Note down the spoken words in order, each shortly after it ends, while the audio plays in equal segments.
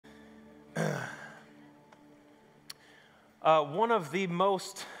One of the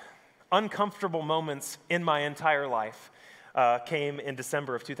most uncomfortable moments in my entire life came in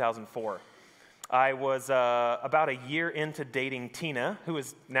December of 2004. I was about a year into dating Tina, who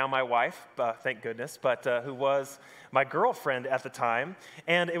is now my wife, thank goodness, but who was my girlfriend at the time.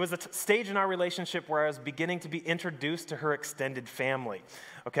 And it was a stage in our relationship where I was beginning to be introduced to her extended family,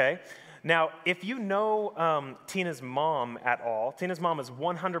 okay? Now, if you know Tina's mom at all, Tina's mom is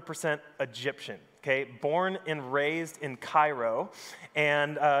 100% Egyptian, okay? Born and raised in Cairo,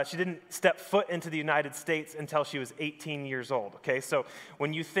 and she didn't step foot into the United States until she was 18 years old, okay? So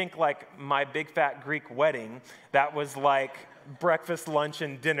when you think like my big fat Greek wedding, that was like breakfast, lunch,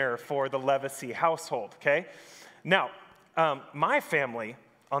 and dinner for the Levacy household, okay? Now, my family,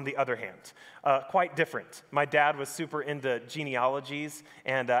 on the other hand, quite different. My dad was super into genealogies,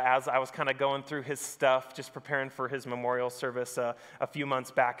 and as I was kind of going through his stuff, just preparing for his memorial service a few months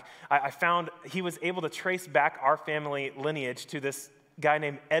back, I found he was able to trace back our family lineage to this guy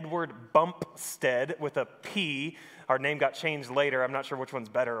named Edward Bumpstead with a P. Our name got changed later. I'm not sure which one's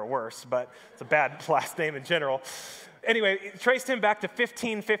better or worse, but it's a bad last name in general. Anyway, it traced him back to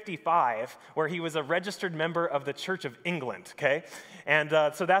 1555, where he was a registered member of the Church of England, okay? And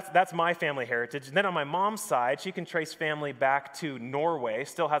so that's my family heritage. And then on my mom's side, she can trace family back to Norway,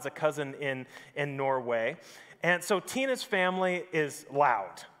 still has a cousin in Norway. And so Tina's family is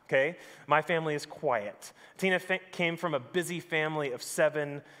loud, okay? My family is quiet. Tina came from a busy family of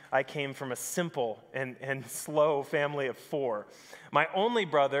 7. I came from a simple and slow family of 4. My only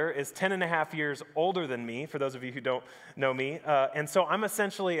brother is 10 and a half years older than me, for those of you who don't know me. And so I'm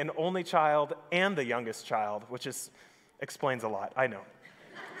essentially an only child and the youngest child, which explains a lot, I know.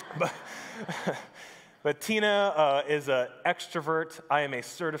 But Tina is an extrovert. I am a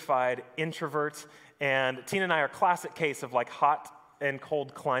certified introvert. And Tina and I are a classic case of like hot and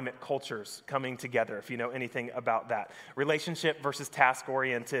cold climate cultures coming together, if you know anything about that. Relationship versus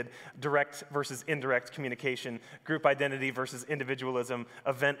task-oriented, direct versus indirect communication, group identity versus individualism,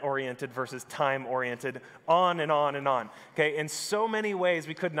 event-oriented versus time-oriented, on and on and on, okay? In so many ways,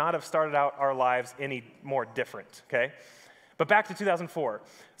 we could not have started out our lives any more different, okay? But back to 2004.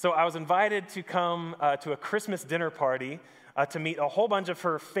 So I was invited to come to a Christmas dinner party to meet a whole bunch of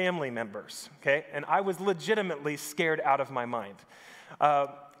her family members, okay? And I was legitimately scared out of my mind.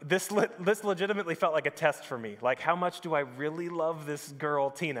 This legitimately felt like a test for me. Like, how much do I really love this girl,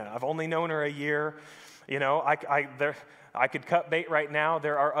 Tina? I've only known her a year. You know, I could cut bait right now.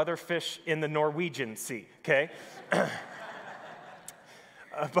 There are other fish in the Norwegian Sea, okay?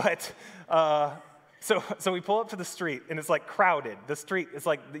 So we pull up to the street, and it's like crowded. The street is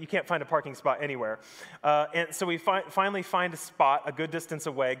like, you can't find a parking spot anywhere. And so we finally find a spot a good distance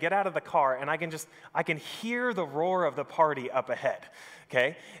away, get out of the car, and I can hear the roar of the party up ahead,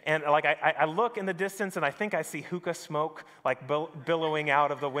 okay? And like I look in the distance, and I think I see hookah smoke like billowing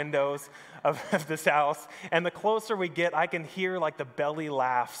out of the windows of this house. And the closer we get, I can hear like the belly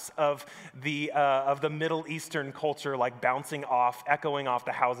laughs of the Middle Eastern culture like bouncing off, echoing off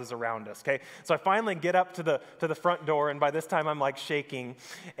the houses around us, okay? So I finally get up to the front door, and by this time I'm like shaking,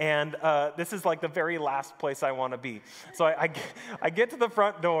 and this is like the very last place I want to be. So I get to the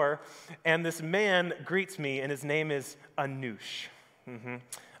front door, and this man greets me, and his name is Anush.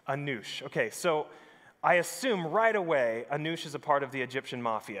 Anush. Okay, so I assume right away Anush is a part of the Egyptian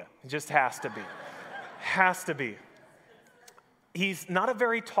mafia. It just has to be. Has to be. He's not a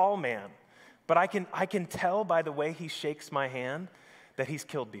very tall man, but I can tell by the way he shakes my hand that he's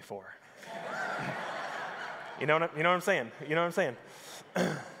killed before. You know what I'm saying? You know what I'm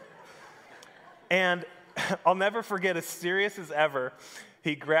saying? And I'll never forget, as serious as ever,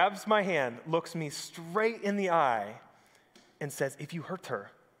 he grabs my hand, looks me straight in the eye, and says, "If you hurt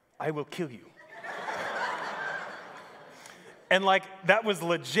her, I will kill you." And like, that was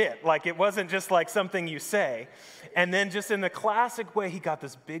legit. Like, it wasn't just like something you say. And then just in the classic way, he got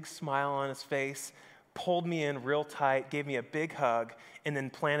this big smile on his face, pulled me in real tight, gave me a big hug, and then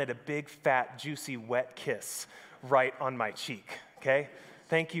planted a big, fat, juicy, wet kiss right on my cheek, okay?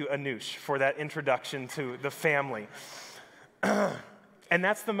 Thank you, Anush, for that introduction to the family. And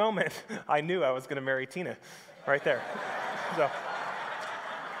that's the moment I knew I was going to marry Tina, right there. So,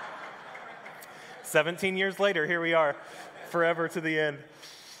 17 years later, here we are, forever to the end.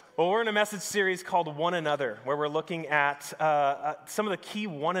 Well, we're in a message series called One Another, where we're looking at some of the key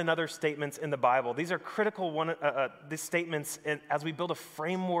one another statements in the Bible. These are critical these statements as we build a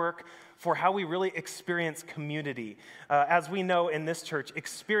framework for how we really experience community. As we know in this church,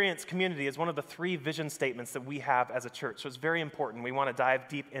 experience community is one of the 3 vision statements that we have as a church. So it's very important. We want to dive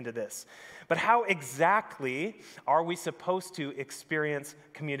deep into this. But how exactly are we supposed to experience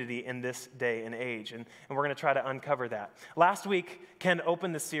community in this day and age? And we're going to try to uncover that. Last week, Ken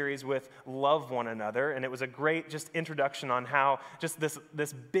opened the series with Love One Another, and it was a great just introduction on how just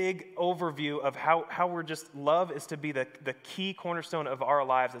this big overview of how we're just, love is to be the key cornerstone of our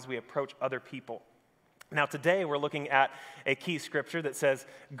lives as we approach other people. Now today, we're looking at a key scripture that says,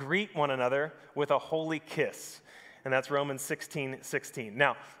 greet one another with a holy kiss. And that's Romans 16:16.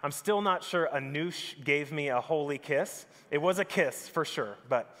 Now, I'm still not sure Anoush gave me a holy kiss. It was a kiss for sure,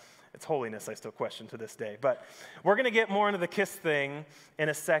 but its holiness I still question to this day. But we're going to get more into the kiss thing in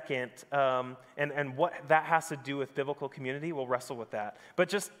a second, and what that has to do with biblical community. We'll wrestle with that. But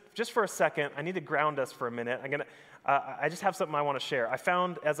just for a second, I need to ground us for a minute. I just have something I want to share. I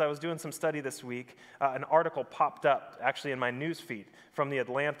found, as I was doing some study this week, an article popped up actually in my news feed from The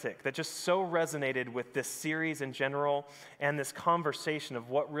Atlantic that just so resonated with this series in general and this conversation of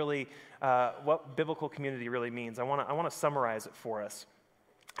what biblical community really means. I want to summarize it for us.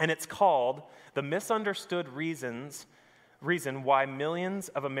 And it's called "The Misunderstood Reason Why Millions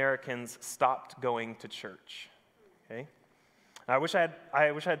of Americans Stopped Going to Church." Okay? I wish I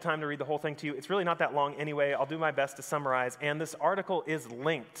had time to read the whole thing to you. It's really not that long anyway. I'll do my best to summarize. And this article is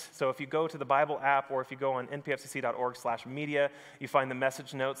linked. So if you go to the Bible app or if you go on npfcc.org/media, you find the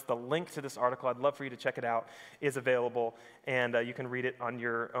message notes. The link to this article, I'd love for you to check it out, is available. And you can read it on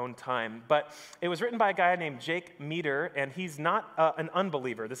your own time. But it was written by a guy named Jake Meador, and he's not an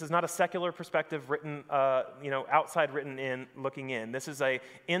unbeliever. This is not a secular perspective written, outside looking in. This is an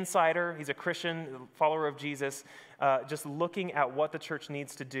insider. He's a Christian, follower of Jesus, just looking at what the church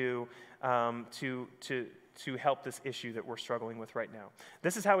needs to do to help this issue that we're struggling with right now.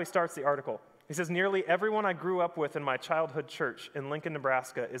 This is how he starts the article. He says, "Nearly everyone I grew up with in my childhood church in Lincoln,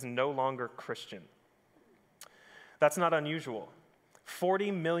 Nebraska is no longer Christian. That's not unusual.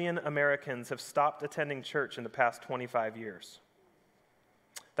 40 million Americans have stopped attending church in the past 25 years.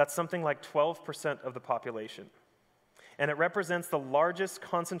 That's something like 12% of the population. And it represents the largest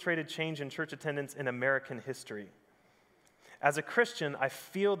concentrated change in church attendance in American history. As a Christian, I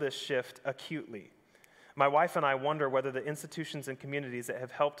feel this shift acutely. My wife and I wonder whether the institutions and communities that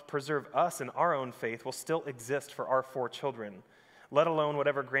have helped preserve us in our own faith will still exist for our 4 children, let alone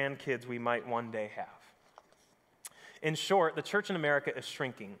whatever grandkids we might one day have." In short, the church in America is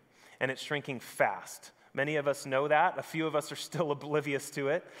shrinking, and it's shrinking fast. Many of us know that. A few of us are still oblivious to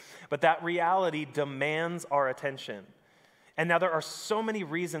it. But that reality demands our attention. And now there are so many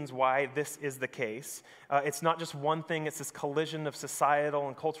reasons why this is the case. It's not just one thing. It's this collision of societal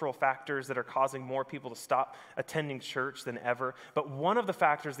and cultural factors that are causing more people to stop attending church than ever. But one of the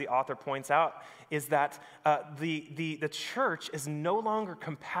factors the author points out is that the church is no longer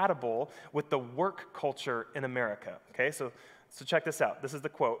compatible with the work culture in America. Okay, so check this out. This is the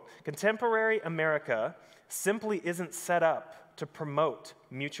quote. "Contemporary America simply isn't set up to promote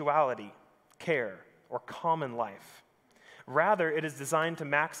mutuality, care, or common life. Rather, it is designed to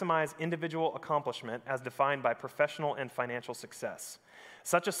maximize individual accomplishment as defined by professional and financial success.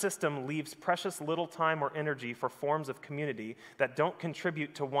 Such a system leaves precious little time or energy for forms of community that don't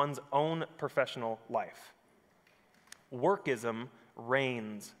contribute to one's own professional life. Workism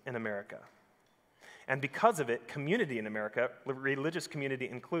reigns in America. And because of it, community in America, religious community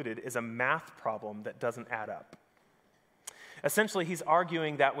included, is a math problem that doesn't add up." Essentially, he's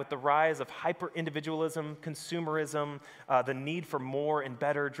arguing that with the rise of hyper-individualism, consumerism, the need for more and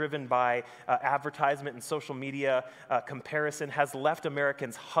better driven by advertisement and social media comparison has left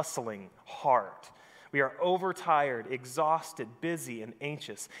Americans hustling hard. We are overtired, exhausted, busy, and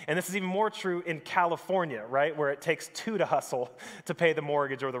anxious. And this is even more true in California, right, where it takes 2 to hustle to pay the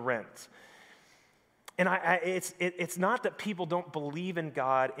mortgage or the rent. And it's not that people don't believe in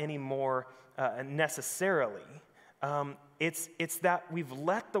God anymore necessarily. It's that we've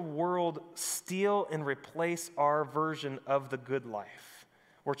let the world steal and replace our version of the good life.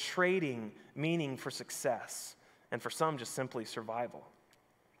 We're trading meaning for success, and for some, just simply survival.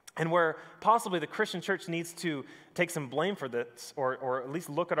 And where possibly the Christian church needs to take some blame for this, or at least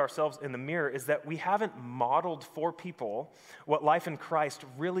look at ourselves in the mirror, is that we haven't modeled for people what life in Christ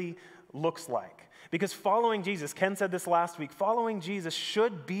really looks like. Because following Jesus, Ken said this last week, following Jesus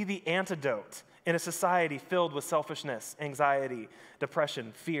should be the antidote in a society filled with selfishness, anxiety,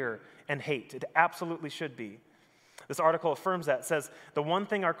 depression, fear, and hate. It absolutely should be. This article affirms that. It says, the one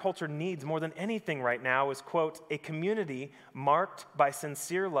thing our culture needs more than anything right now is, quote, a community marked by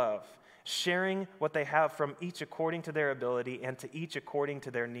sincere love, sharing what they have from each according to their ability and to each according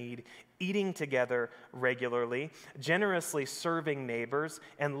to their need, eating together regularly, generously serving neighbors,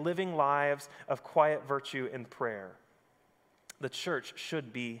 and living lives of quiet virtue and prayer. The church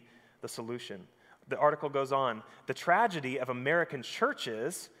should be the solution. The article goes on, the tragedy of American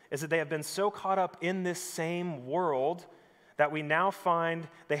churches is that they have been so caught up in this same world that we now find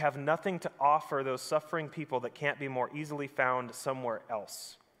they have nothing to offer those suffering people that can't be more easily found somewhere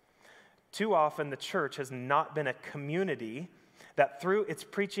else. Too often, the church has not been a community that through its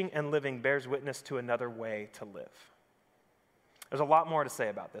preaching and living bears witness to another way to live. There's a lot more to say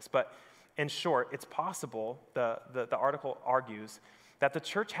about this, but in short, it's possible, the article argues, that the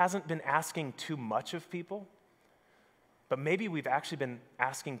church hasn't been asking too much of people, but maybe we've actually been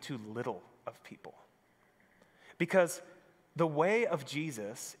asking too little of people. Because the way of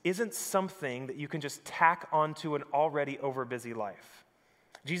Jesus isn't something that you can just tack onto an already overbusy life.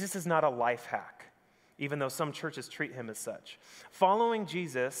 Jesus is not a life hack, even though some churches treat him as such. Following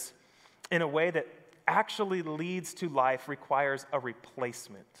Jesus in a way that actually leads to life requires a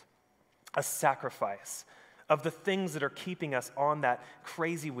replacement, a sacrifice of the things that are keeping us on that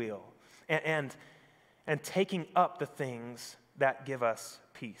crazy wheel and taking up the things that give us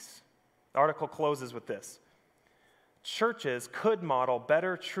peace. The article closes with this. Churches could model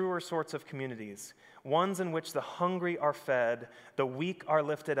better, truer sorts of communities, ones in which the hungry are fed, the weak are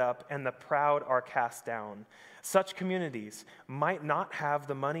lifted up, and the proud are cast down. Such communities might not have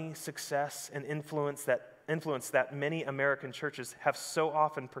the money, success, and influence that many American churches have so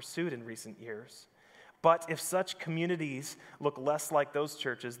often pursued in recent years. But if such communities look less like those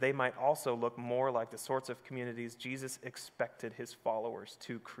churches, they might also look more like the sorts of communities Jesus expected his followers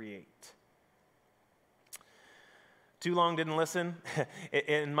to create. Too long, didn't listen?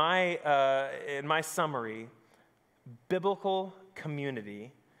 In my summary, biblical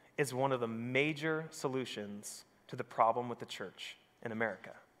community is one of the major solutions to the problem with the church in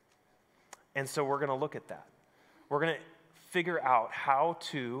America. And so we're going to look at that. We're going to figure out how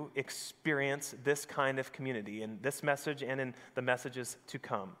to experience this kind of community in this message and in the messages to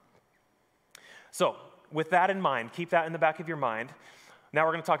come. So, with that in mind, keep that in the back of your mind. Now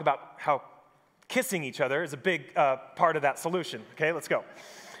we're going to talk about how kissing each other is a big part of that solution. Okay, let's go.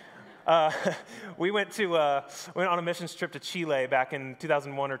 We went on a missions trip to Chile back in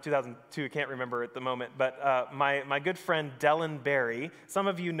 2001 or 2002, I can't remember at the moment, but my good friend Devan Barry, some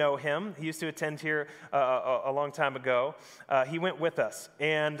of you know him, he used to attend here a long time ago. He went with us,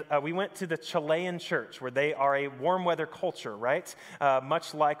 and we went to the Chilean church, where they are a warm weather culture, right?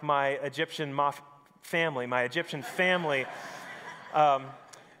 Much like my Egyptian family.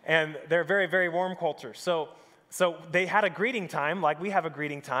 And they're very, very warm culture. So they had a greeting time, like we have a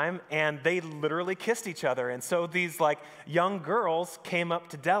greeting time, and they literally kissed each other. And so these young girls came up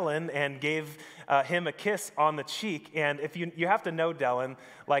to Devan and gave him a kiss on the cheek. And if you have to know Devan,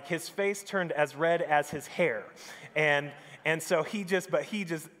 his face turned as red as his hair. And so he just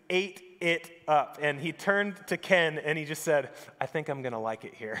ate it up. And he turned to Ken and he just said, I think I'm going to like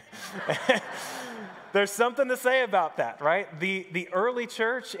it here. There's something to say about that, right? The early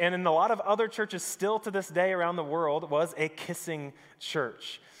church, and in a lot of other churches still to this day around the world, was a kissing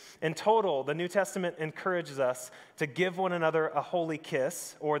church. In total, the New Testament encourages us to give one another a holy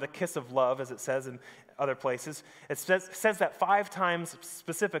kiss, or the kiss of love, as it says in other places. It says that 5 times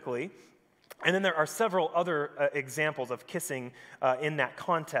specifically. And then there are several other examples of kissing in that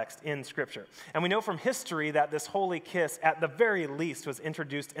context in Scripture. And we know from history that this holy kiss, at the very least, was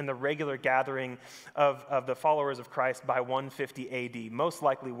introduced in the regular gathering of the followers of Christ by 150 AD, most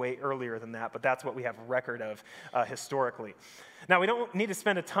likely way earlier than that, but that's what we have record of historically. Now, we don't need to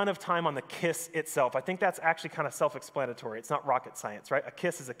spend a ton of time on the kiss itself. I think that's actually kind of self-explanatory. It's not rocket science, right? A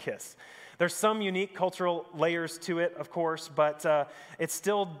kiss is a kiss. There's some unique cultural layers to it, of course, but it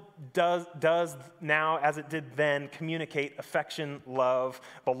still does now, as it did then, communicate affection, love,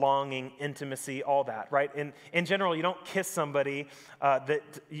 belonging, intimacy, all that, right? In general, you don't kiss somebody that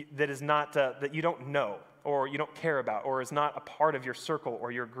is not that you don't know or you don't care about or is not a part of your circle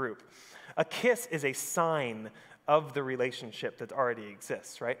or your group. A kiss is a sign of the relationship that already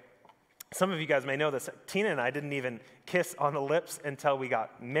exists, right? Some of you guys may know this. Tina and I didn't even kiss on the lips until we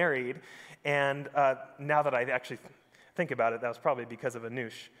got married. And now that I actually think about it, that was probably because of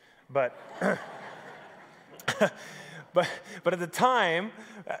Anoush. But But at the time,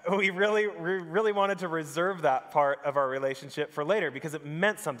 we really wanted to reserve that part of our relationship for later because it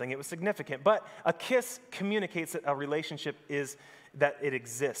meant something. It was significant. But a kiss communicates that a relationship that it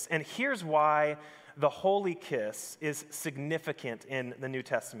exists. And here's why the holy kiss is significant in the New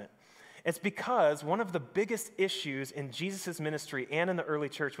Testament. It's because one of the biggest issues in Jesus' ministry and in the early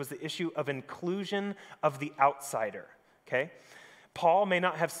church was the issue of inclusion of the outsider, okay? Paul may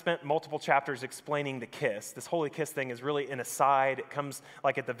not have spent multiple chapters explaining the kiss. This holy kiss thing is really an aside. It comes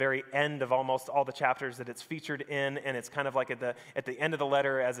like at the very end of almost all the chapters that it's featured in, and it's kind of like at the end of the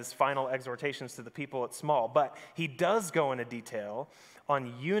letter as his final exhortations to the people. It's small, but he does go into detail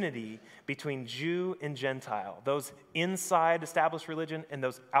on unity between Jew and Gentile, those inside established religion and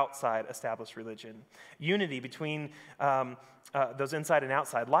those outside established religion. Unity between those inside and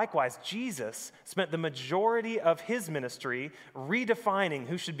outside. Likewise, Jesus spent the majority of his ministry redefining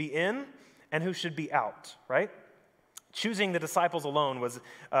who should be in and who should be out, right? Choosing the disciples alone was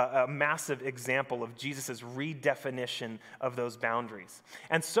a massive example of Jesus' redefinition of those boundaries.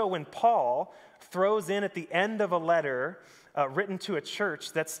 And so when Paul throws in at the end of a letter written to a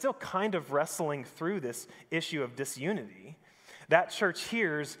church that's still kind of wrestling through this issue of disunity, that church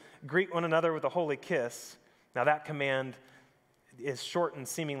hears, greet one another with a holy kiss. Now that command, as short and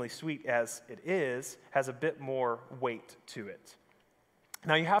seemingly sweet as it is, has a bit more weight to it.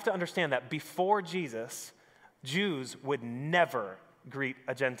 Now you have to understand that before Jesus, Jews would never greet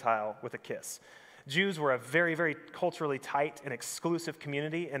a Gentile with a kiss. Jews were a very, very culturally tight and exclusive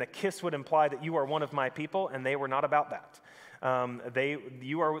community, and a kiss would imply that you are one of my people, and they were not about that.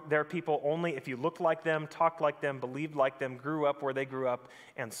 You are their people only if you looked like them, talked like them, believed like them, grew up where they grew up,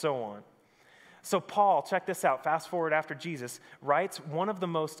 and so on. So Paul, check this out, fast forward after Jesus, writes one of the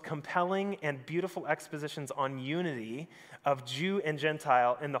most compelling and beautiful expositions on unity of Jew and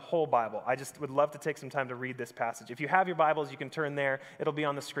Gentile in the whole Bible. I just would love to take some time to read this passage. If you have your Bibles, you can turn there. It'll be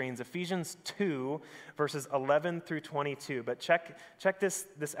on the screens. Ephesians 2, verses 11 through 22. But check this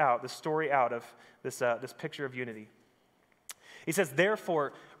out, this story out of this picture of unity. He says,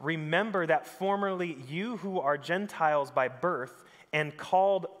 "Therefore, remember that formerly you who are Gentiles by birth and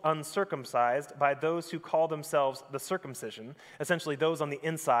called uncircumcised by those who call themselves the circumcision," essentially those on the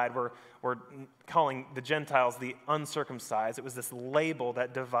inside were calling the Gentiles the uncircumcised. It was this label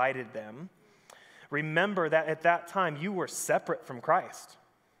that divided them. Remember that at that time you were separate from Christ.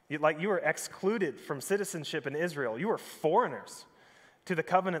 You were excluded from citizenship in Israel. You were foreigners to the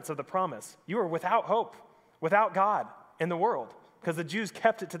covenants of the promise. You were without hope, without God in the world, because the Jews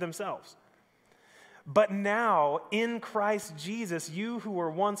kept it to themselves. But now, in Christ Jesus, you who were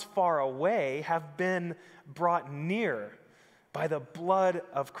once far away have been brought near by the blood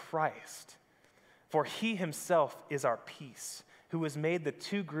of Christ. For he himself is our peace, who has made the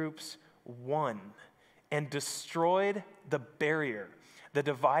two groups one and destroyed the barrier, the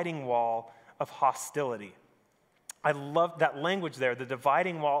dividing wall of hostility. I love that language there, the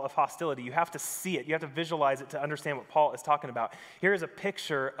dividing wall of hostility. You have to see it. You have to visualize it to understand what Paul is talking about. Here is a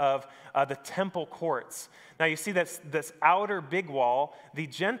picture of the temple courts. Now you see this outer big wall. The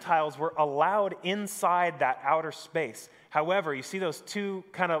Gentiles were allowed inside that outer space. However, you see those two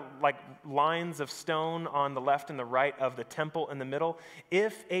kind of like lines of stone on the left and the right of the temple in the middle?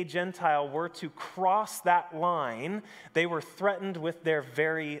 If a Gentile were to cross that line, they were threatened with their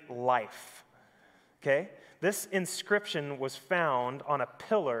very life. Okay? This inscription was found on a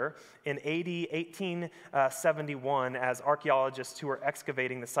pillar in AD 1871 as archaeologists who were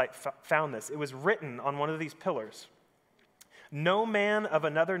excavating the site found this. It was written on one of these pillars. "No man of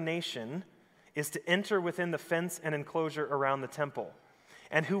another nation is to enter within the fence and enclosure around the temple,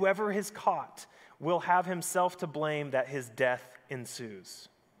 and whoever is caught will have himself to blame that his death ensues."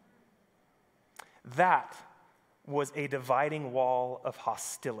 That was a dividing wall of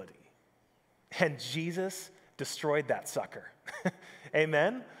hostility. And Jesus destroyed that sucker.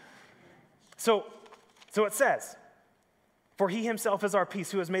 Amen? So it says, "For he himself is our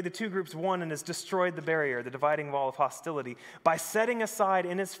peace, who has made the two groups one and has destroyed the barrier, the dividing wall of hostility, by setting aside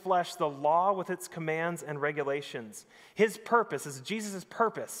in his flesh the law with its commands and regulations." His purpose, as Jesus'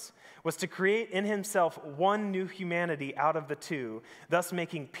 purpose, was to create in himself one new humanity out of the two, thus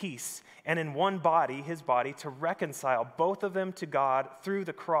making peace, and in one body, his body, to reconcile both of them to God through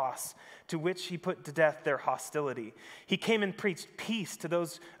the cross, to which he put to death their hostility. He came and preached peace to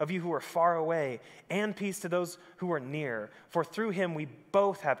those of you who are far away, and peace to those who are near. For through him we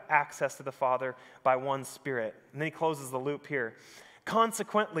both have access to the Father by one Spirit. And then he closes the loop here.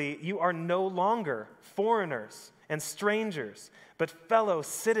 "Consequently, you are no longer foreigners and strangers, but fellow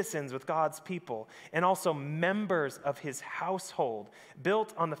citizens with God's people, and also members of his household,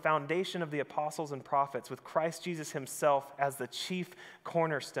 built on the foundation of the apostles and prophets, with Christ Jesus himself as the chief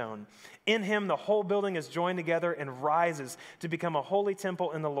cornerstone. In him the whole building is joined together and rises to become a holy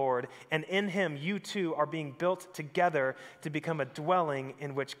temple in the Lord, and in him you too are being built together to become a dwelling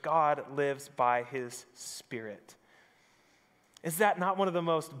in which God lives by his Spirit. Is that not one of the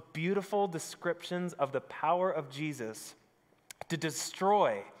most beautiful descriptions of the power of Jesus to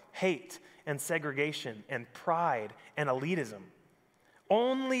destroy hate and segregation and pride and elitism?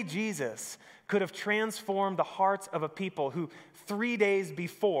 Only Jesus could have transformed the hearts of a people who 3 days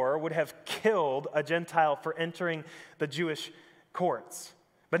before would have killed a Gentile for entering the Jewish courts.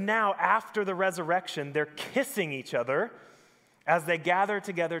 But now, after the resurrection, they're kissing each other as they gather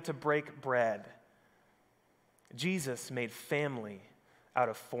together to break bread. Jesus made family out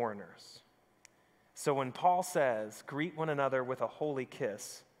of foreigners. So when Paul says, greet one another with a holy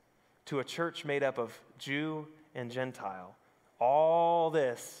kiss, to a church made up of Jew and Gentile, all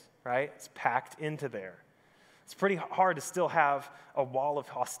this, right, it's packed into there. It's pretty hard to still have a wall of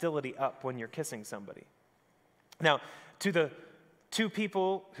hostility up when you're kissing somebody. Now, to the two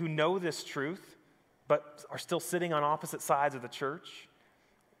people who know this truth, but are still sitting on opposite sides of the church,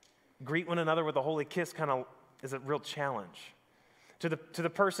 greet one another with a holy kiss kind of is a real challenge. To the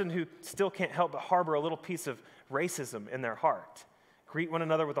person who still can't help but harbor a little piece of racism in their heart, greet one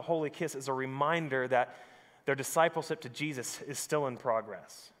another with a holy kiss is a reminder that their discipleship to Jesus is still in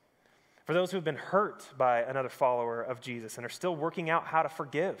progress. For those who have been hurt by another follower of Jesus and are still working out how to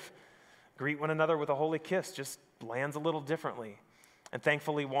forgive, greet one another with a holy kiss just lands a little differently. And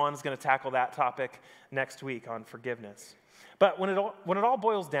thankfully, Juan's going to tackle that topic next week on forgiveness. But when it all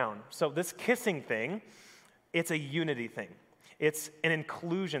boils down, so this kissing thing, it's a unity thing. It's an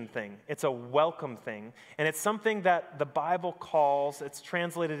inclusion thing. It's a welcome thing. And it's something that the Bible calls, it's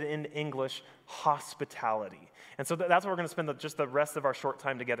translated in English, hospitality. And so that's what we're going to spend just the rest of our short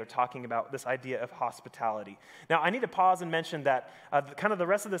time together talking about, this idea of hospitality. Now, I need to pause and mention that kind of the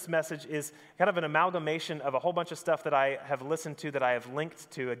rest of this message is kind of an amalgamation of a whole bunch of stuff that I have listened to, that I have linked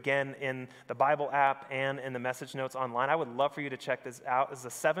to, again, in the Bible app and in the message notes online. I would love for you to check this out. It's a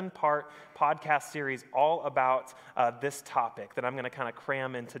 7-part podcast series all about this topic that I'm going to kind of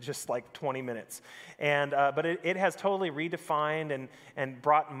cram into just like 20 minutes. And but it has totally redefined and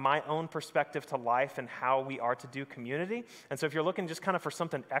brought my own perspective to life and how we are to do community. And so if you're looking just kind of for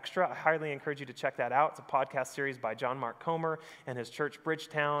something extra, I highly encourage you to check that out. It's a podcast series by John Mark Comer and his church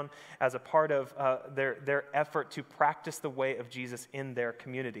Bridgetown as a part of their effort to practice the way of Jesus in their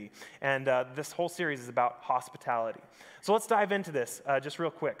community. And this whole series is about hospitality. So let's dive into this just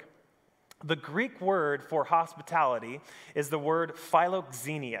real quick. The Greek word for hospitality is the word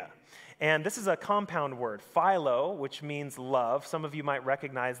philoxenia. And this is a compound word, philo, which means love. Some of you might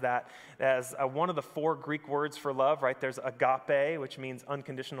recognize that as one of the 4 Greek words for love, right? There's agape, which means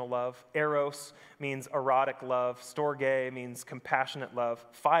unconditional love. Eros means erotic love. Storge means compassionate love.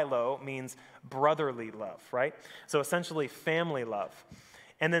 Philo means brotherly love, right? So essentially family love.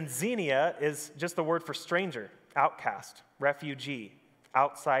 And then xenia is just the word for stranger, outcast, refugee,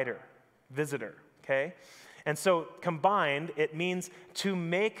 outsider, visitor, okay? And so combined, it means to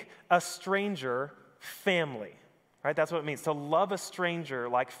make a stranger family, right? That's what it means, to love a stranger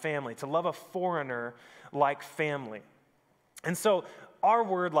like family, to love a foreigner like family. And so our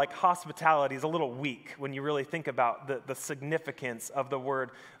word like hospitality is a little weak when you really think about the significance of the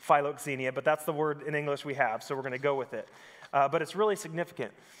word philoxenia, but that's the word in English we have, so we're going to go with it. But it's really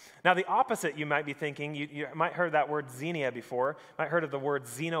significant. Now, the opposite, you might be thinking, you might have heard that word xenia before. You might have heard of the word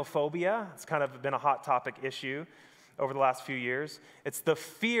xenophobia. It's kind of been a hot topic issue over the last few years. It's the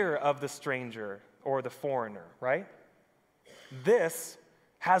fear of the stranger or the foreigner, right? This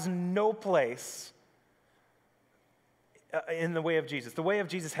has no place in the way of Jesus. The way of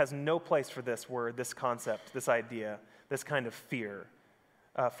Jesus has no place for this word, this concept, this idea, this kind of fear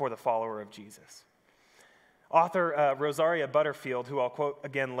for the follower of Jesus. Author Rosaria Butterfield, who I'll quote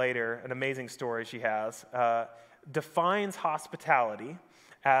again later, an amazing story she has, defines hospitality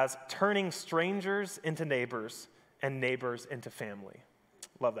as turning strangers into neighbors and neighbors into family.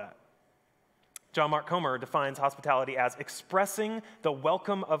 Love that. John Mark Comer defines hospitality as expressing the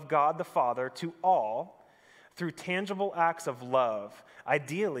welcome of God the Father to all through tangible acts of love,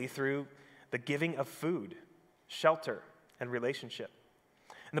 ideally through the giving of food, shelter, and relationship.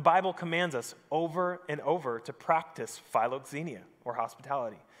 And the Bible commands us over and over to practice philoxenia, or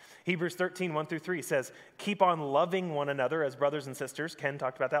hospitality. Hebrews 13, 1-3 says, keep on loving one another as brothers and sisters. Ken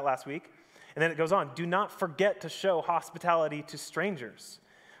talked about that last week. And then it goes on, do not forget to show hospitality to strangers,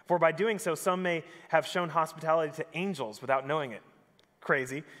 For by doing so, some may have shown hospitality to angels without knowing it.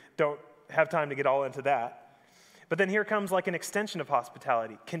 Crazy. Don't have time to get all into that. But then here comes like an extension of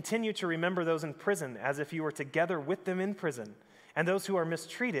hospitality. Continue to remember those in prison as if you were together with them in prison, and those who are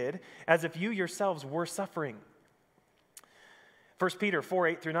mistreated as if you yourselves were suffering. 1 Peter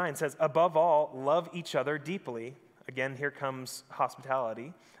 4:8-9 says, above all, love each other deeply. Again, here comes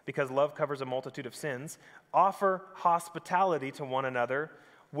hospitality, because love covers a multitude of sins. Offer hospitality to one another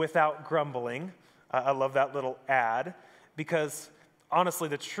without grumbling. I love that little add, because honestly,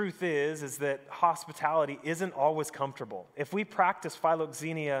 the truth is that hospitality isn't always comfortable. If we practice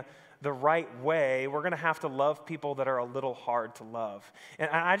philoxenia the right way, we're going to have to love people that are a little hard to love. And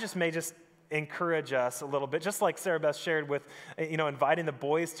I may encourage us a little bit, just like Sarah Beth shared with, inviting the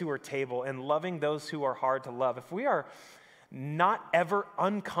boys to her table and loving those who are hard to love. If we are not ever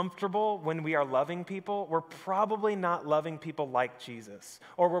uncomfortable when we are loving people, we're probably not loving people like Jesus,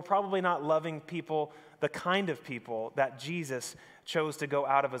 or we're probably not loving people, the kind of people that Jesus chose to go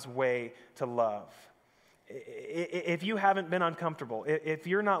out of his way to love. If you haven't been uncomfortable, if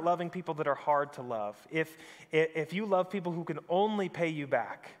you're not loving people that are hard to love, if you love people who can only pay you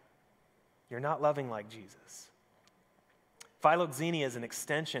back, you're not loving like Jesus. Philoxenia is an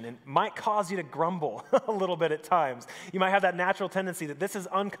extension and might cause you to grumble a little bit at times. You might have that natural tendency that this is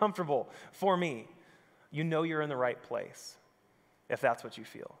uncomfortable for me. You know you're in the right place if that's what you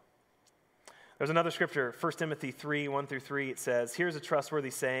feel. There's another scripture, 1 Timothy 3:1-3. It says, here's a trustworthy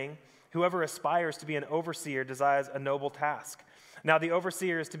saying, whoever aspires to be an overseer desires a noble task. Now the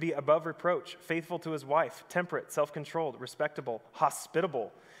overseer is to be above reproach, faithful to his wife, temperate, self-controlled, respectable,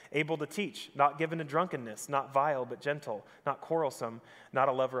 hospitable, able to teach, not given to drunkenness, not vile but gentle, not quarrelsome, not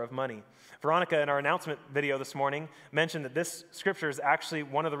a lover of money. Veronica, in our announcement video this morning, mentioned that this scripture is actually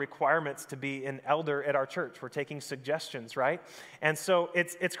one of the requirements to be an elder at our church. We're taking suggestions, right? And so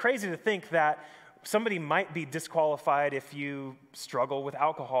it's crazy to think that somebody might be disqualified if you struggle with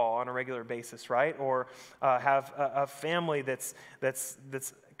alcohol on a regular basis, right? Or have a family that's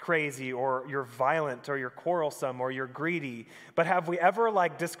crazy, or you're violent, or you're quarrelsome, or you're greedy. But have we ever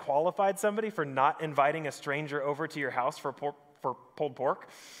disqualified somebody for not inviting a stranger over to your house for pulled pork,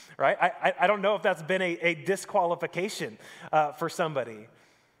 right? I don't know if that's been a disqualification for somebody,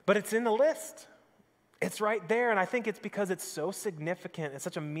 but it's in the list. It's right there, and I think it's because it's so significant. It's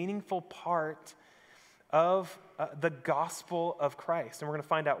such a meaningful part of the gospel of Christ, and we're going to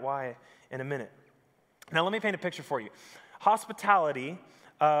find out why in a minute. Now, let me paint a picture for you. Hospitality,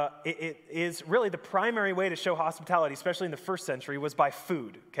 it is really the primary way to show hospitality, especially in the first century, was by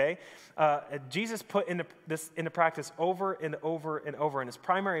food, okay? Jesus put this into practice over and over and over, and his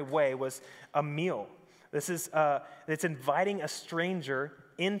primary way was a meal. It's inviting a stranger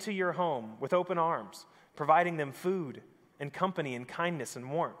into your home with open arms, providing them food and company and kindness and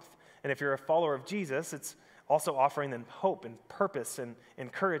warmth. And if you're a follower of Jesus, it's also offering them hope and purpose and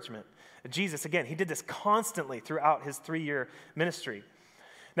encouragement. Jesus, again, he did this constantly throughout his 3-year ministry.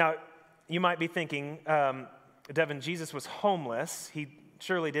 Now, you might be thinking, Devan, Jesus was homeless. He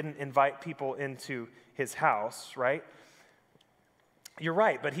surely didn't invite people into his house, right? You're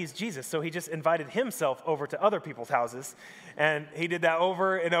right, but he's Jesus, so he just invited himself over to other people's houses, and he did that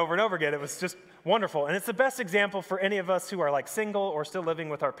over and over and over again. It was just wonderful, and it's the best example for any of us who are single or still living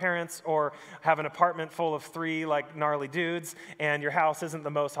with our parents or have an apartment full of 3 gnarly dudes, and your house isn't the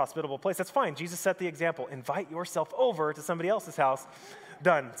most hospitable place. That's fine. Jesus set the example. Invite yourself over to somebody else's house.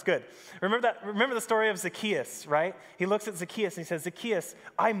 Done. It's good. Remember the story of Zacchaeus, right? He looks at Zacchaeus and he says, Zacchaeus,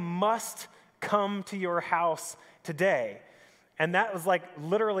 I must come to your house today. And that was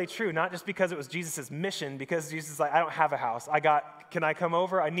literally true, not just because it was Jesus' mission, because Jesus is I don't have a house. Can I come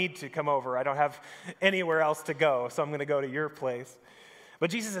over? I need to come over. I don't have anywhere else to go, so I'm going to go to your place. But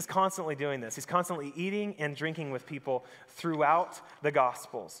Jesus is constantly doing this. He's constantly eating and drinking with people throughout the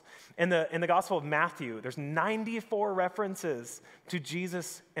Gospels. In the Gospel of Matthew, there's 94 references to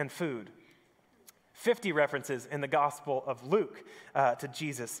Jesus and food. 50 references in the Gospel of Luke to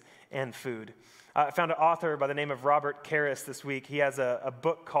Jesus and food. I found an author by the name of Robert Karras this week. He has a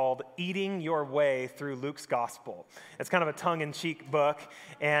book called Eating Your Way Through Luke's Gospel. It's kind of a tongue-in-cheek book,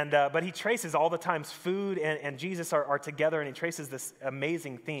 but he traces all the times food and Jesus are together, and he traces this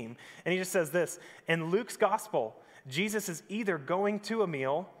amazing theme. And he just says this, in Luke's Gospel, Jesus is either going to a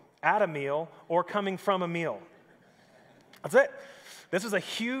meal, at a meal, or coming from a meal. That's it. This was a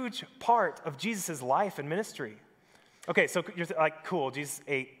huge part of Jesus' life and ministry. Okay, so you're cool, Jesus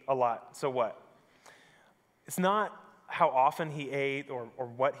ate a lot, so what? It's not how often he ate or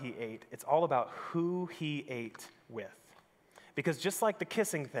what he ate. It's all about who he ate with. Because just like the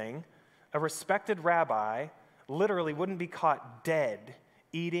kissing thing, a respected rabbi literally wouldn't be caught dead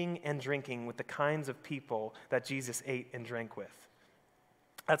eating and drinking with the kinds of people that Jesus ate and drank with.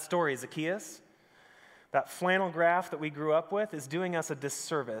 That story, Zacchaeus, that flannel graph that we grew up with, is doing us a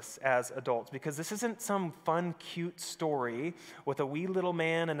disservice as adults, because this isn't some fun, cute story with a wee little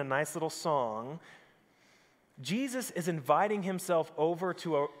man and a nice little song. Jesus is inviting himself over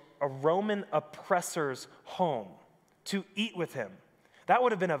to a Roman oppressor's home to eat with him. That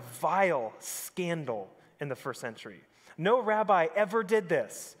would have been a vile scandal in the first century. No rabbi ever did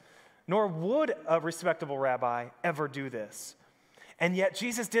this, nor would a respectable rabbi ever do this. And yet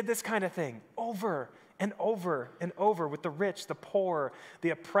Jesus did this kind of thing over and over and over with the rich, the poor,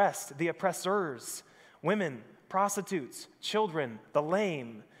 the oppressed, the oppressors, women, prostitutes, children, the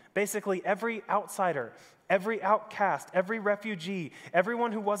lame, basically every outsider, every outcast, every refugee,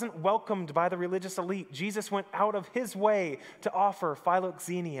 everyone who wasn't welcomed by the religious elite. Jesus went out of his way to offer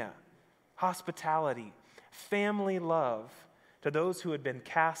philoxenia, hospitality, family love to those who had been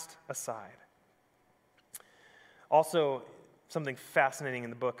cast aside. Also, something fascinating in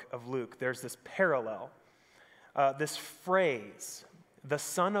the book of Luke, there's this parallel. This phrase, the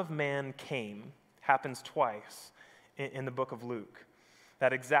Son of Man came, happens twice in the book of Luke.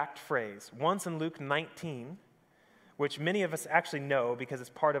 That exact phrase. Once in Luke 19, which many of us actually know because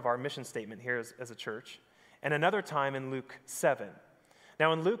it's part of our mission statement here as a church, and another time in Luke 7.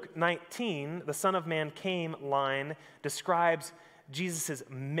 Now in Luke 19, the Son of Man came line describes Jesus'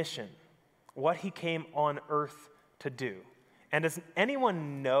 mission, what he came on earth to do. And does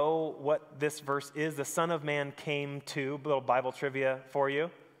anyone know what this verse is? The Son of Man came to, a little Bible trivia for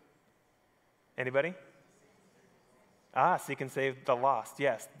you. Anybody? Seek and save the lost.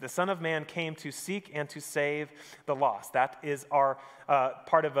 Yes, the Son of Man came to seek and to save the lost. That is our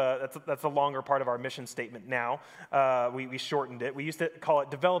that's a longer part of our mission statement now. We shortened it. We used to call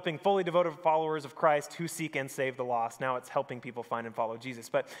it developing fully devoted followers of Christ who seek and save the lost. Now it's helping people find and follow Jesus.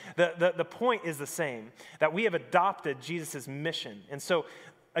 But the point is the same, that we have adopted Jesus' mission. And so,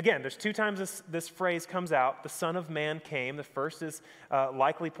 again, there's two times this phrase comes out. The Son of Man came. The first is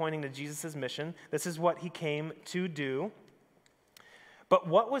likely pointing to Jesus' mission. This is what he came to do. But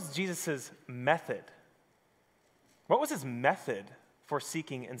what was Jesus' method? What was his method for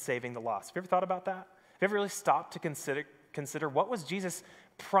seeking and saving the lost? Have you ever thought about that? Have you ever really stopped to consider what was Jesus'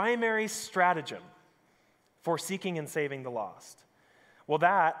 primary stratagem for seeking and saving the lost? Well,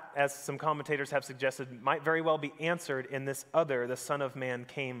 that, as some commentators have suggested, might very well be answered in this other, the Son of Man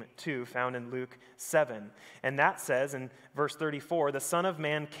came to, found in Luke 7. And that says in verse 34, the Son of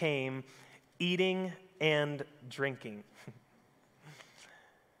Man came eating and drinking.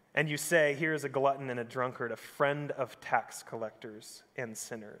 And you say, here is a glutton and a drunkard, a friend of tax collectors and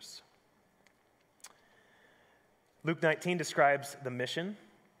sinners. Luke 19 describes the mission.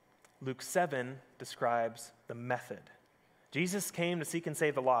 Luke 7 describes the method. Jesus came to seek and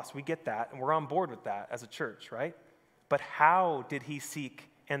save the lost. We get that, and we're on board with that as a church, right? But how did he seek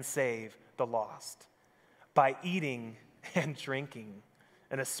and save the lost? By eating and drinking,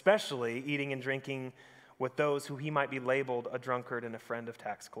 and especially eating and drinking with those who he might be labeled a drunkard and a friend of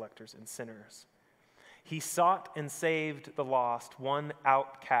tax collectors and sinners. He sought and saved the lost, one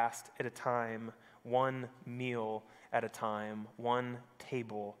outcast at a time, one meal at a time, one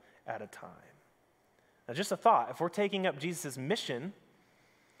table at a time. Now, just a thought, if we're taking up Jesus' mission,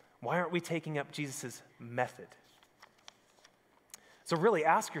 why aren't we taking up Jesus' method? So really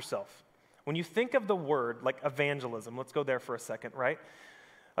ask yourself, when you think of the word like evangelism, let's go there for a second, right?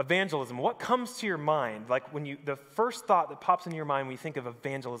 Evangelism, what comes to your mind? Like the first thought that pops into your mind when you think of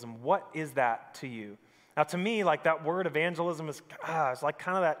evangelism, what is that to you? Now, to me, like that word evangelism is it's like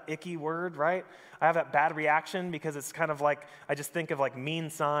kind of that icky word, right? I have that bad reaction because it's kind of like, I just think of like mean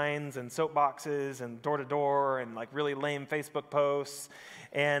signs and soapboxes and door-to-door and like really lame Facebook posts.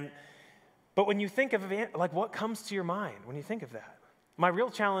 But when you think of like what comes to your mind when you think of that? My real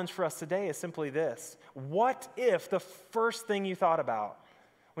challenge for us today is simply this. What if the first thing you thought about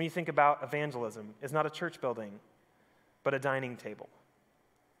when you think about evangelism is not a church building, but a dining table?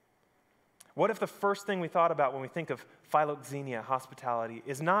 What if the first thing we thought about when we think of philoxenia, hospitality,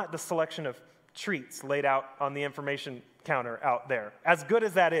 is not the selection of treats laid out on the information counter out there? As good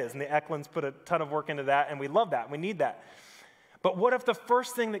as that is, and the Eklunds put a ton of work into that, and we love that, we need that. But what if the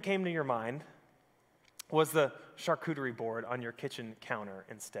first thing that came to your mind was the charcuterie board on your kitchen counter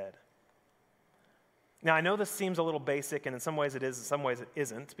instead? Now, I know this seems a little basic, and in some ways it is, in some ways it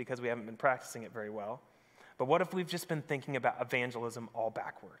isn't, because we haven't been practicing it very well. But what if we've just been thinking about evangelism all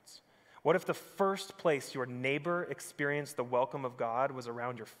backwards? What if the first place your neighbor experienced the welcome of God was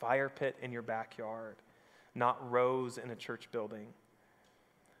around your fire pit in your backyard, not rows in a church building?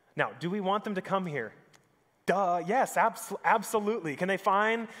 Now, do we want them to come here? Duh, yes, absolutely. Can they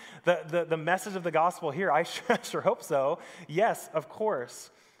find the message of the gospel here? I sure hope so. Yes, of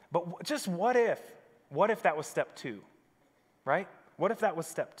course. But just what if? What if that was step 2, right? What if that was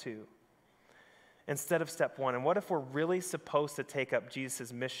step 2 instead of step 1? And what if we're really supposed to take up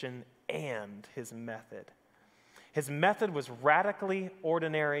Jesus' mission and his method? His method was radically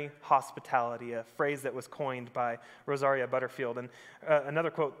ordinary hospitality, a phrase that was coined by Rosaria Butterfield. And another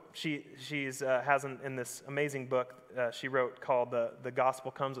quote she has in this amazing book she wrote called The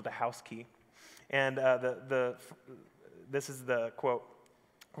Gospel Comes with a House Key. And this is the quote: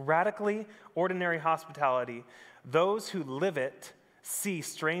 "Radically ordinary hospitality, those who live it see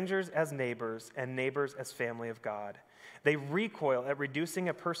strangers as neighbors and neighbors as family of God. They recoil at reducing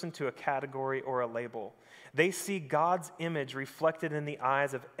a person to a category or a label. They see God's image reflected in the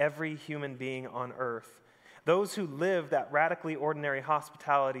eyes of every human being on earth. Those who live that radically ordinary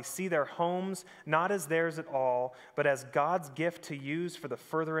hospitality see their homes not as theirs at all, but as God's gift to use for the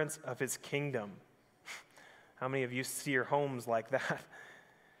furtherance of his kingdom." How many of you see your homes like that?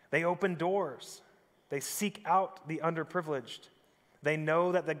 They open doors. They seek out the underprivileged. They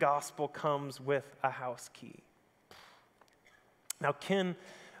know that the gospel comes with a house key. Now, Ken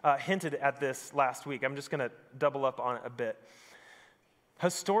hinted at this last week. I'm just going to double up on it a bit.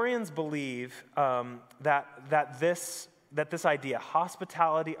 Historians believe that this idea,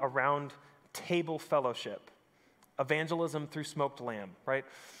 hospitality around table fellowship, evangelism through smoked lamb, right?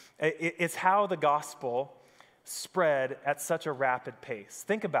 It's how the gospel spread at such a rapid pace.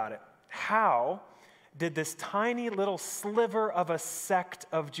 Think about it. How did this tiny little sliver of a sect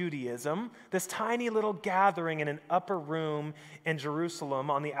of Judaism, this tiny little gathering in an upper room in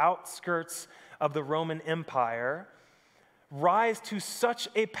Jerusalem on the outskirts of the Roman Empire, rise to such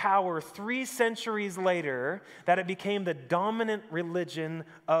a power 3 centuries later that it became the dominant religion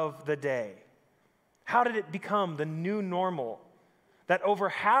of the day? How did it become the new normal? That over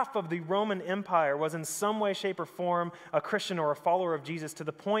half of the Roman Empire was in some way, shape, or form a Christian or a follower of Jesus, to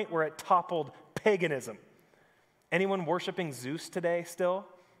the point where it toppled paganism. Anyone worshiping Zeus today still?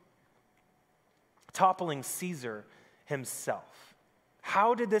 Toppling Caesar himself.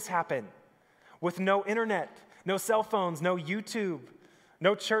 How did this happen? With no internet, no cell phones, no YouTube,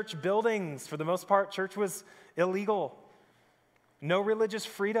 no church buildings. For the most part, church was illegal. No religious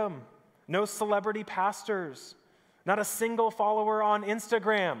freedom, no celebrity pastors, not a single follower on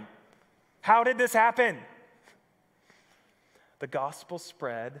Instagram. How did this happen? The gospel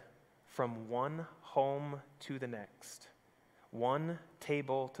spread from one home to the next, one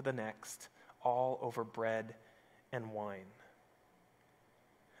table to the next, all over bread and wine.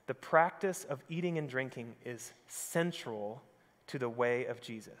 The practice of eating and drinking is central to the way of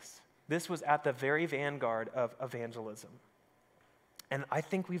Jesus. This was at the very vanguard of evangelism. And I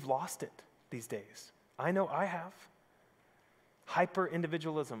think we've lost it these days. I know I have.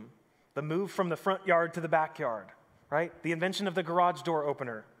 Hyper-individualism, the move from the front yard to the backyard, right? The invention of the garage door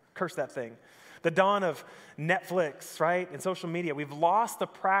opener, curse that thing. The dawn of Netflix, right, and social media. We've lost the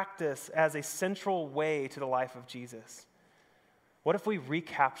practice as a central way to the life of Jesus. What if we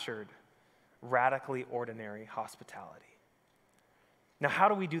recaptured radically ordinary hospitality? Now, how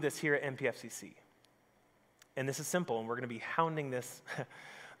do we do this here at NPFCC? And this is simple, and we're going to be hounding this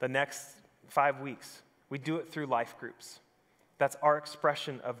the next 5 weeks. We do it through life groups. That's our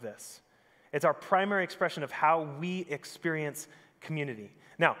expression of this. It's our primary expression of how we experience community.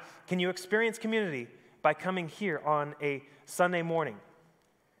 Now, can you experience community by coming here on a Sunday morning?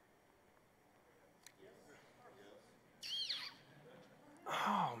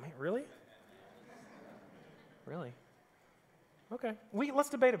 Oh, man, really? Really? Okay. Let's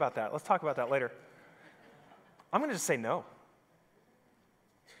debate about that. Let's talk about that later. I'm going to just say no.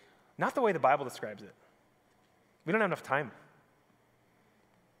 Not the way the Bible describes it. We don't have enough time.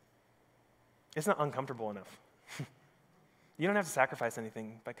 It's not uncomfortable enough. You don't have to sacrifice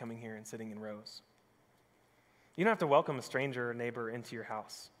anything by coming here and sitting in rows. You don't have to welcome a stranger or neighbor into your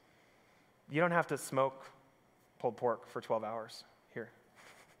house. You don't have to smoke pulled pork for 12 hours here.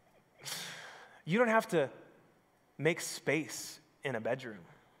 You don't have to make space in a bedroom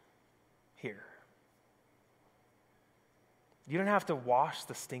here. You don't have to wash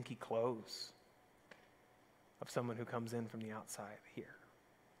the stinky clothes of someone who comes in from the outside here.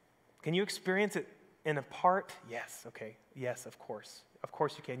 Can you experience it in a part? Yes, okay. Yes, of course. Of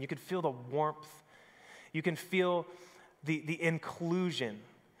course you can. You can feel the warmth. You can feel the inclusion.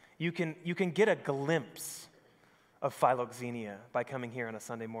 You can get a glimpse of philoxenia by coming here on a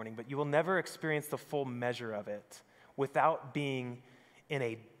Sunday morning, but you will never experience the full measure of it without being in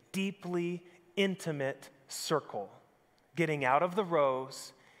a deeply intimate circle, getting out of the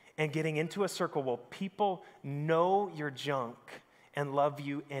rows and getting into a circle where people know your junk and love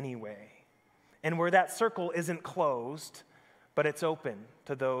you anyway. And where that circle isn't closed, but it's open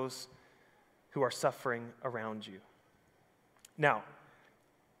to those who are suffering around you. Now,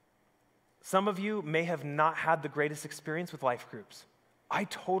 some of you may have not had the greatest experience with life groups. I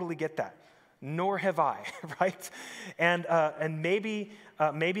totally get that. Nor have I, right? And maybe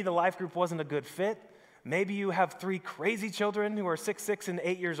the life group wasn't a good fit. Maybe you have 3 crazy children who are 6, 6, and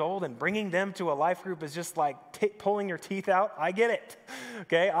 8 years old, and bringing them to a life group is just like pulling your teeth out. I get it,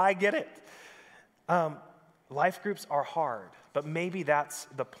 okay? I get it. Life groups are hard, but maybe that's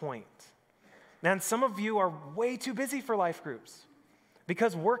the point. And some of you are way too busy for life groups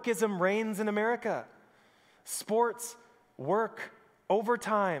because workism reigns in America. Sports, work,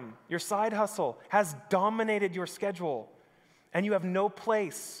 overtime, your side hustle has dominated your schedule, and you have no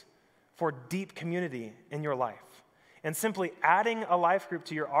place for deep community in your life. And simply adding a life group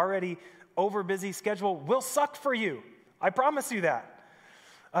to your already overbusy schedule will suck for you. I promise you that.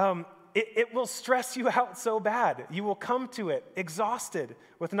 It will stress you out so bad. You will come to it exhausted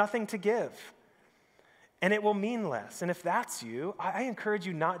with nothing to give. And it will mean less. And if that's you, I encourage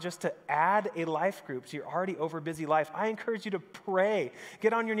you not just to add a life group to your already overbusy life. I encourage you to pray.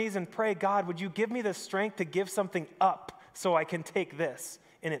 Get on your knees and pray, God, would you give me the strength to give something up so I can take this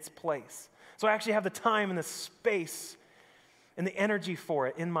in its place? So I actually have the time and the space and the energy for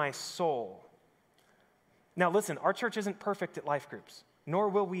it in my soul. Now listen, our church isn't perfect at life groups, nor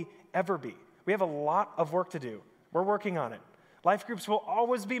will we ever be. We have a lot of work to do. We're working on it. Life groups will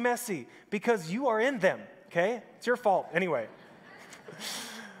always be messy because you are in them, okay? It's your fault anyway.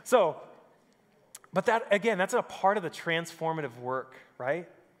 But that's a part of the transformative work, right?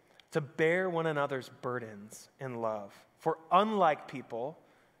 To bear one another's burdens in love. For unlike people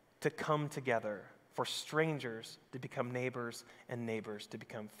to come together. For strangers to become neighbors and neighbors to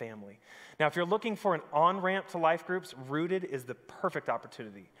become family. Now, if you're looking for an on-ramp to life groups, Rooted is the perfect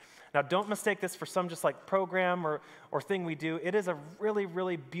opportunity. Now, don't mistake this for some just like program or thing we do. It is a really,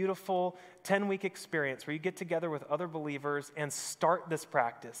 really beautiful 10-week experience where you get together with other believers and start this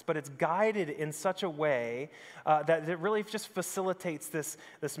practice. But it's guided in such a way that it really just facilitates this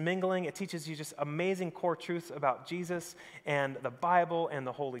mingling. It teaches you just amazing core truths about Jesus and the Bible and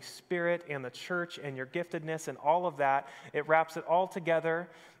the Holy Spirit and the church and your giftedness and all of that. It wraps it all together.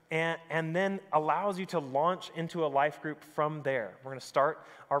 And then allows you to launch into a life group from there. We're going to start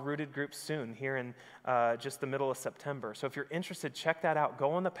our Rooted group soon here in just the middle of September. So if you're interested, check that out.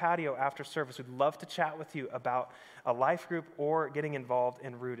 Go on the patio after service. We'd love to chat with you about a life group or getting involved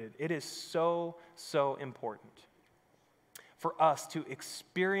in Rooted. It is so, so important for us to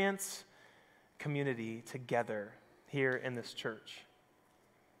experience community together here in this church.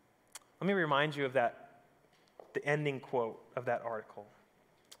 Let me remind you of the ending quote of that article.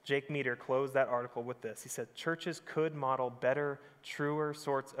 Jake Meter closed that article with this. He said, churches could model better, truer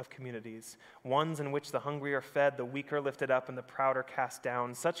sorts of communities, ones in which the hungry are fed, the weak are lifted up, and the proud are cast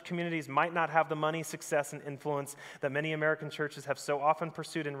down. Such communities might not have the money, success, and influence that many American churches have so often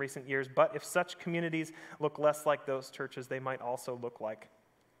pursued in recent years, but if such communities look less like those churches, they might also look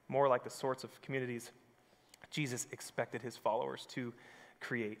more like the sorts of communities Jesus expected his followers to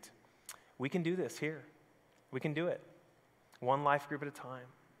create. We can do this here. We can do it. One life group at a time.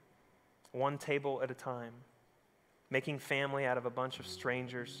 One table at a time, making family out of a bunch of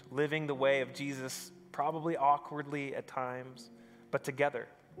strangers, living the way of Jesus, probably awkwardly at times, but together.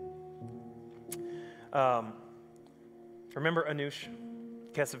 Remember Anush,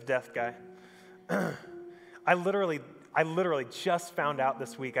 Kiss of Death guy? I literally just found out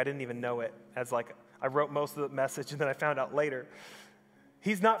this week. I didn't even know it. I wrote most of the message and then I found out later.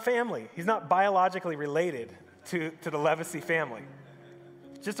 He's not family. He's not biologically related to the Levacy family.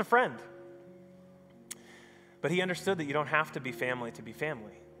 Just a friend. But he understood that you don't have to be family to be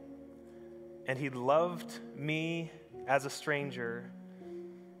family. And he loved me as a stranger,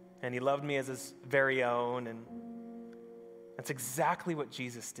 and he loved me as his very own, and that's exactly what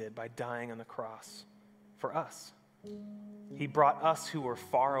Jesus did by dying on the cross for us. He brought us who were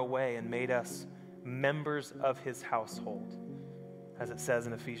far away and made us members of his household, as it says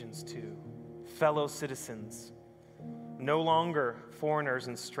in Ephesians 2. Fellow citizens, no longer foreigners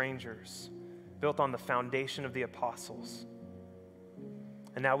and strangers, built on the foundation of the apostles.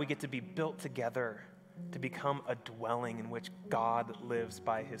 And now we get to be built together to become a dwelling in which God lives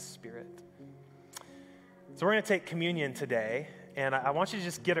by his Spirit. So we're going to take communion today, and I want you to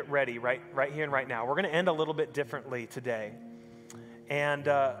just get it ready right here and right now. We're going to end a little bit differently today. And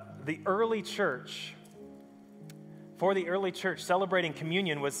the early church, celebrating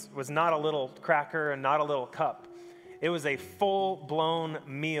communion was not a little cracker and not a little cup. It was a full-blown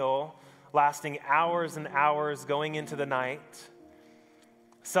meal lasting hours and hours going into the night,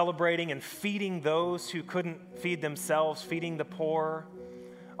 celebrating and feeding those who couldn't feed themselves, feeding the poor,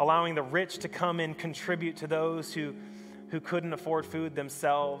 allowing the rich to come and contribute to those who couldn't afford food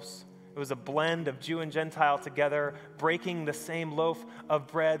themselves. It was a blend of Jew and Gentile together, breaking the same loaf of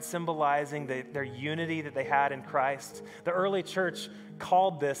bread, symbolizing their unity that they had in Christ. The early church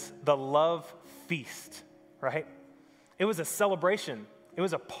called this the love feast, right? It was a celebration. It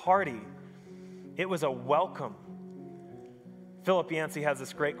was a party. It was a welcome. Philip Yancey has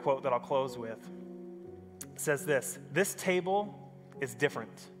this great quote that I'll close with. It says this table is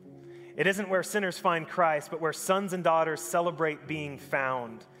different. It isn't where sinners find Christ, but where sons and daughters celebrate being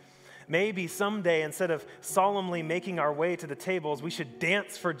found. Maybe someday, instead of solemnly making our way to the tables, we should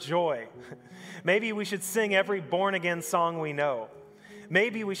dance for joy. Maybe we should sing every born-again song we know.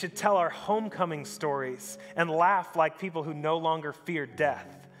 Maybe we should tell our homecoming stories and laugh like people who no longer fear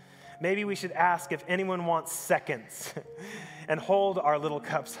death. Maybe we should ask if anyone wants seconds and hold our little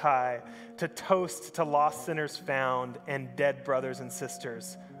cups high to toast to lost sinners found and dead brothers and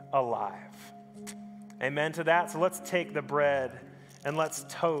sisters alive. Amen to that. So let's take the bread and let's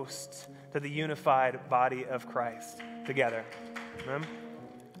toast to the unified body of Christ together. Amen.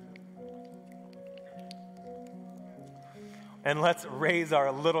 And let's raise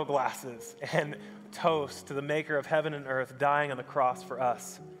our little glasses and toast to the maker of heaven and earth dying on the cross for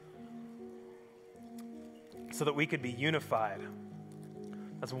us so that we could be unified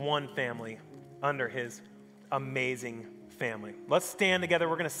as one family under his amazing family. Let's stand together.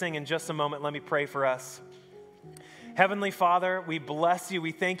 We're going to sing in just a moment. Let me pray for us. Heavenly Father, we bless you.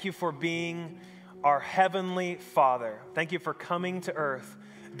 We thank you for being our Heavenly Father. Thank you for coming to earth,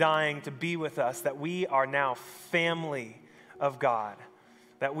 dying to be with us, that we are now family of God,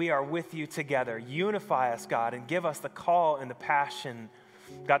 that we are with you together. Unify us, God, and give us the call and the passion,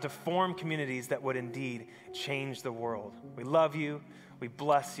 God, to form communities that would indeed change the world. We love you. We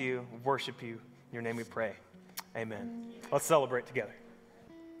bless you. Worship you. In your name we pray. Amen. Let's celebrate together.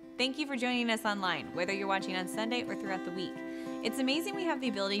 Thank you for joining us online, whether you're watching on Sunday or throughout the week. It's amazing we have the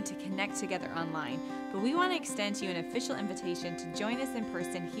ability to connect together online, but we want to extend to you an official invitation to join us in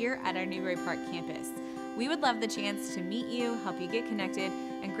person here at our Newbury Park campus. We would love the chance to meet you, help you get connected,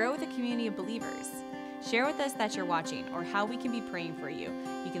 and grow with a community of believers. Share with us that you're watching or how we can be praying for you.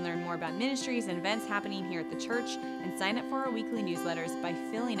 You can learn more about ministries and events happening here at the church and sign up for our weekly newsletters by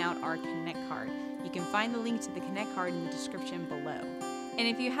filling out our Connect card. You can find the link to the Connect card in the description below. And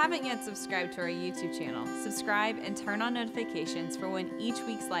if you haven't yet subscribed to our YouTube channel, subscribe and turn on notifications for when each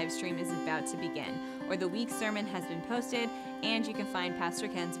week's live stream is about to begin, or the week's sermon has been posted, and you can find Pastor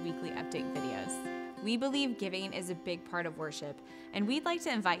Ken's weekly update videos. We believe giving is a big part of worship, and we'd like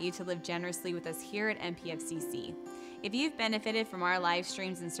to invite you to live generously with us here at NPFCC. If you've benefited from our live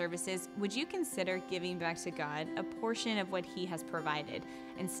streams and services, would you consider giving back to God a portion of what He has provided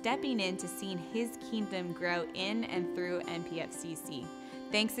and stepping into seeing His kingdom grow in and through NPFCC?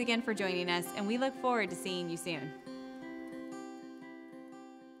 Thanks again for joining us, and we look forward to seeing you soon.